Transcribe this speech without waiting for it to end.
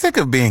Sick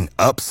of being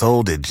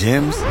upsold at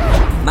gyms?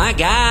 My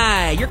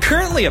guy, you're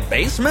currently a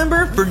base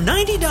member? For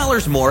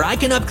 $90 more, I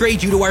can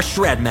upgrade you to our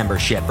Shred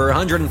membership. For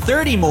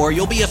 $130 more,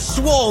 you'll be a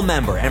Swole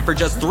member. And for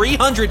just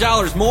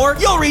 $300 more,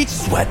 you'll reach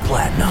Sweat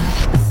Platinum.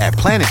 At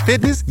Planet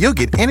Fitness, you'll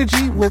get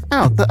energy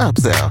without the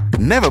upsell.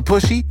 Never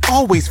pushy,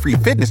 always free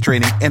fitness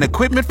training and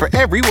equipment for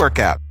every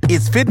workout.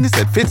 It's fitness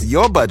that fits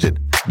your budget.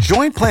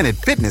 Join Planet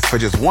Fitness for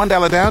just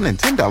 $1 down and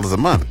 $10 a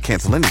month.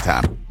 Cancel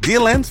anytime.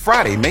 Deal ends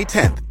Friday, May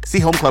 10th. See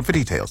Home Club for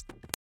details.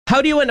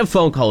 How do you end a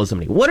phone call with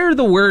somebody? What are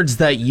the words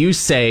that you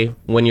say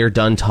when you're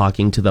done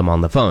talking to them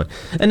on the phone?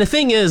 And the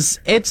thing is,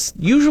 it's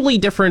usually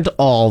different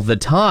all the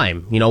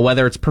time. You know,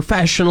 whether it's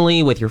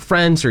professionally, with your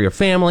friends or your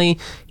family.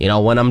 You know,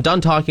 when I'm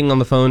done talking on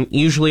the phone,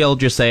 usually I'll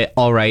just say,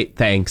 all right,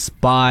 thanks,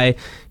 bye.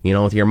 You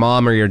know, with your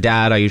mom or your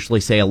dad, I usually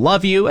say, I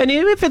love you. And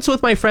if it's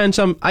with my friends,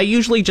 I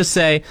usually just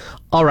say,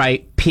 all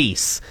right,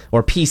 peace,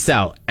 or peace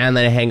out, and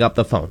then I hang up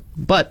the phone.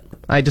 But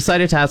I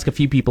decided to ask a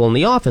few people in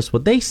the office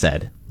what they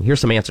said. Here's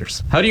some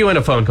answers. How do you end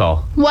a phone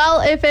call?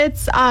 Well, if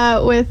it's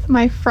with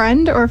my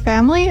friend or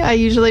family, I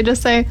usually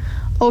just say,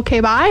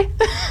 okay, bye.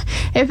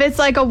 If it's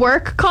like a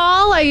work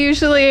call, I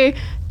usually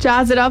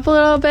jazz it up a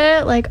little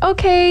bit, like,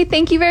 okay,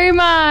 thank you very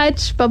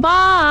much,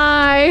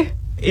 bye-bye.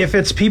 If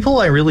it's people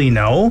I really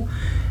know,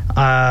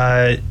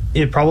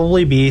 it'd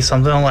probably be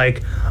something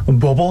like,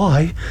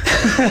 bye-bye.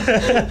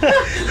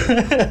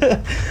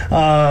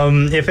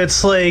 If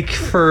it's like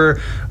for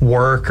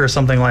work or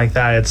something like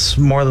that, it's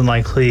more than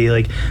likely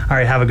like, all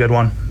right, have a good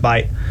one,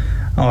 bye.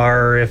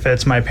 Or if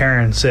it's my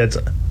parents, it's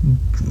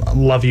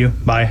love you,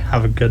 bye,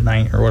 have a good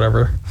night, or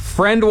whatever.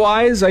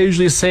 Friend-wise, I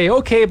usually say,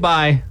 okay,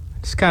 bye.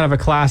 It's kind of a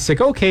classic,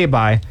 okay,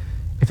 bye.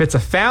 If it's a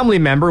family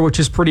member, which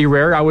is pretty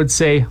rare, I would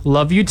say,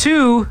 love you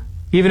too,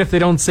 even if they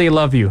don't say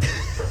love you.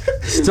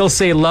 Still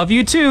say love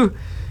you too.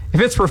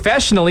 If it's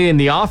professionally in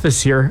the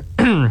office here,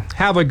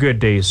 have a good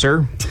day,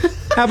 sir.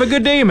 Have a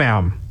good day,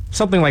 ma'am.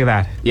 Something like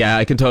that. Yeah,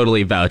 I can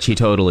totally vouch. He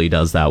totally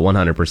does that,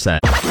 100%.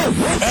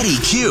 Eddie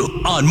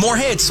Q on More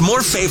Hits,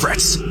 More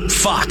Favorites.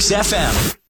 Fox FM.